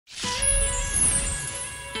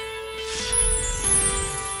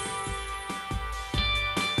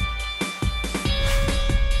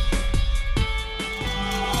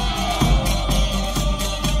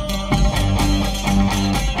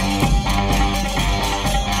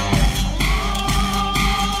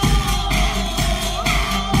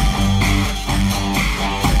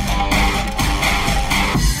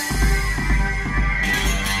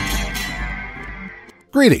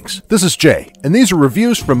Greetings, this is Jay, and these are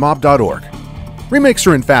reviews from mob.org. Remakes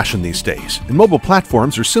are in fashion these days, and mobile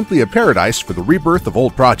platforms are simply a paradise for the rebirth of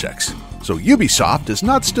old projects. So Ubisoft has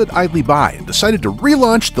not stood idly by and decided to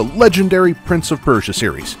relaunch the legendary Prince of Persia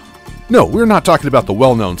series. No, we're not talking about the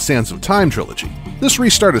well-known Sands of Time trilogy. This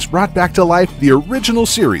restart has brought back to life the original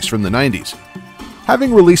series from the 90s.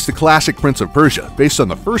 Having released the classic Prince of Persia based on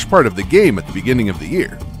the first part of the game at the beginning of the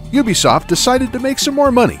year, Ubisoft decided to make some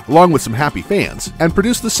more money along with some happy fans and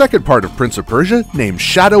produce the second part of Prince of Persia named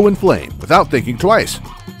Shadow and Flame without thinking twice.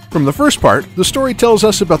 From the first part, the story tells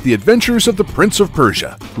us about the adventures of the Prince of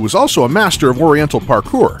Persia, who was also a master of Oriental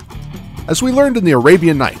parkour. As we learned in the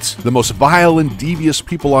Arabian Nights, the most vile and devious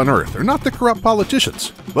people on earth are not the corrupt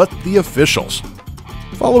politicians, but the officials.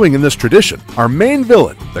 Following in this tradition, our main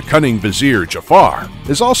villain, the cunning vizier Jafar,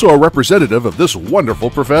 is also a representative of this wonderful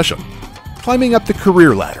profession. Climbing up the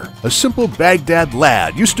career ladder, a simple Baghdad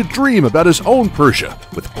lad used to dream about his own Persia,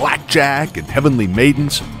 with blackjack and heavenly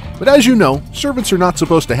maidens. But as you know, servants are not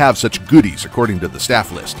supposed to have such goodies according to the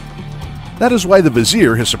staff list. That is why the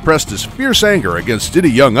vizier has suppressed his fierce anger against any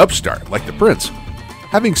young upstart like the prince.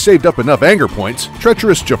 Having saved up enough anger points,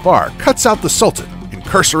 treacherous Jafar cuts out the sultan,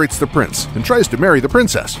 incarcerates the prince, and tries to marry the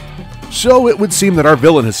princess. So it would seem that our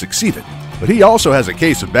villain has succeeded, but he also has a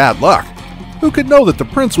case of bad luck. Who could know that the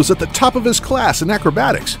prince was at the top of his class in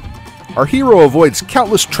acrobatics? Our hero avoids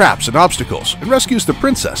countless traps and obstacles and rescues the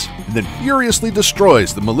princess, and then furiously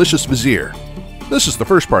destroys the malicious vizier. This is the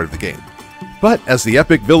first part of the game. But as the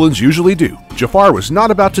epic villains usually do, Jafar was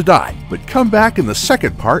not about to die, but come back in the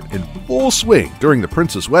second part in full swing during the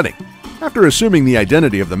prince's wedding. After assuming the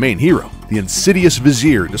identity of the main hero, the insidious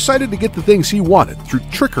vizier decided to get the things he wanted through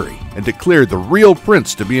trickery and declared the real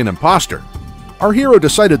prince to be an imposter. Our hero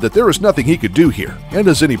decided that there was nothing he could do here, and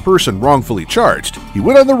as any person wrongfully charged, he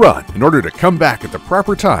went on the run in order to come back at the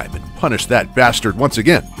proper time and punish that bastard once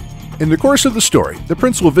again. In the course of the story, the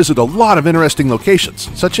prince will visit a lot of interesting locations,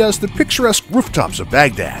 such as the picturesque rooftops of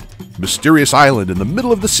Baghdad, a mysterious island in the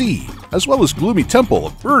middle of the sea, as well as gloomy temple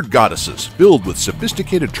of bird goddesses filled with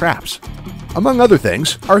sophisticated traps. Among other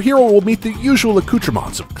things, our hero will meet the usual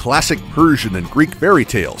accoutrements of classic Persian and Greek fairy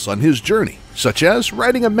tales on his journey, such as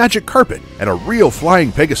riding a magic carpet and a real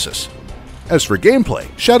flying Pegasus. As for gameplay,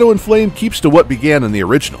 Shadow and Flame keeps to what began in the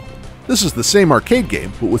original. This is the same arcade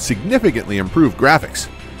game, but with significantly improved graphics.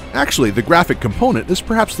 Actually, the graphic component is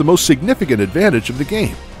perhaps the most significant advantage of the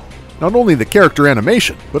game. Not only the character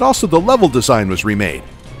animation, but also the level design was remade,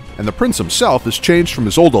 and the prince himself is changed from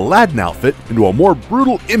his old Aladdin outfit into a more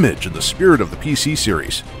brutal image in the spirit of the PC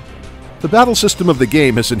series. The battle system of the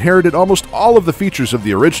game has inherited almost all of the features of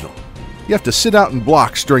the original. You have to sit out in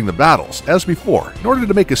blocks during the battles, as before, in order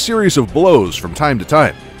to make a series of blows from time to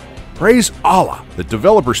time. Praise Allah that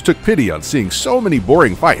developers took pity on seeing so many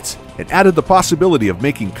boring fights and added the possibility of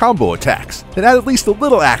making combo attacks that add at least a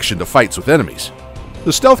little action to fights with enemies.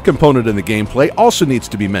 The stealth component in the gameplay also needs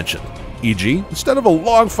to be mentioned, e.g., instead of a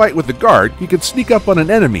long fight with the guard, you can sneak up on an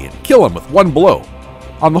enemy and kill him with one blow.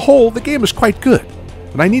 On the whole, the game is quite good,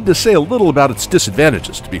 but I need to say a little about its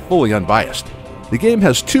disadvantages to be fully unbiased. The game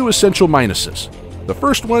has two essential minuses. The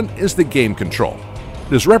first one is the game control.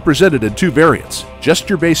 It is represented in two variants,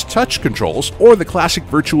 gesture-based touch controls or the classic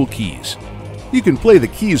virtual keys. You can play the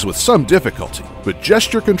keys with some difficulty, but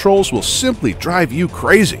gesture controls will simply drive you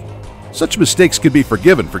crazy. Such mistakes can be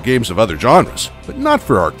forgiven for games of other genres, but not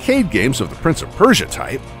for arcade games of the Prince of Persia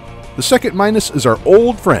type. The second minus is our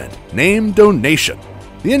old friend, name donation.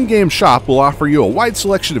 The in-game shop will offer you a wide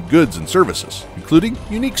selection of goods and services, including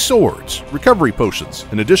unique swords, recovery potions,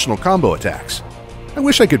 and additional combo attacks. I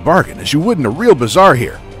wish I could bargain as you would in a real bazaar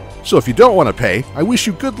here. So if you don't want to pay, I wish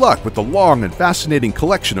you good luck with the long and fascinating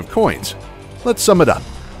collection of coins. Let's sum it up.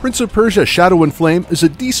 Prince of Persia Shadow and Flame is a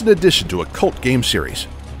decent addition to a cult game series.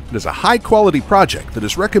 It is a high-quality project that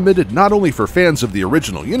is recommended not only for fans of the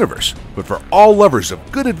original universe, but for all lovers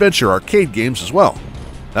of good adventure arcade games as well.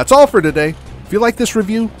 That's all for today. If you like this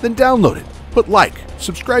review, then download it, put like,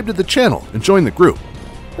 subscribe to the channel, and join the group.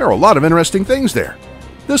 There are a lot of interesting things there.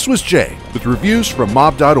 This was Jay with reviews from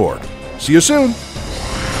mob.org. See you soon!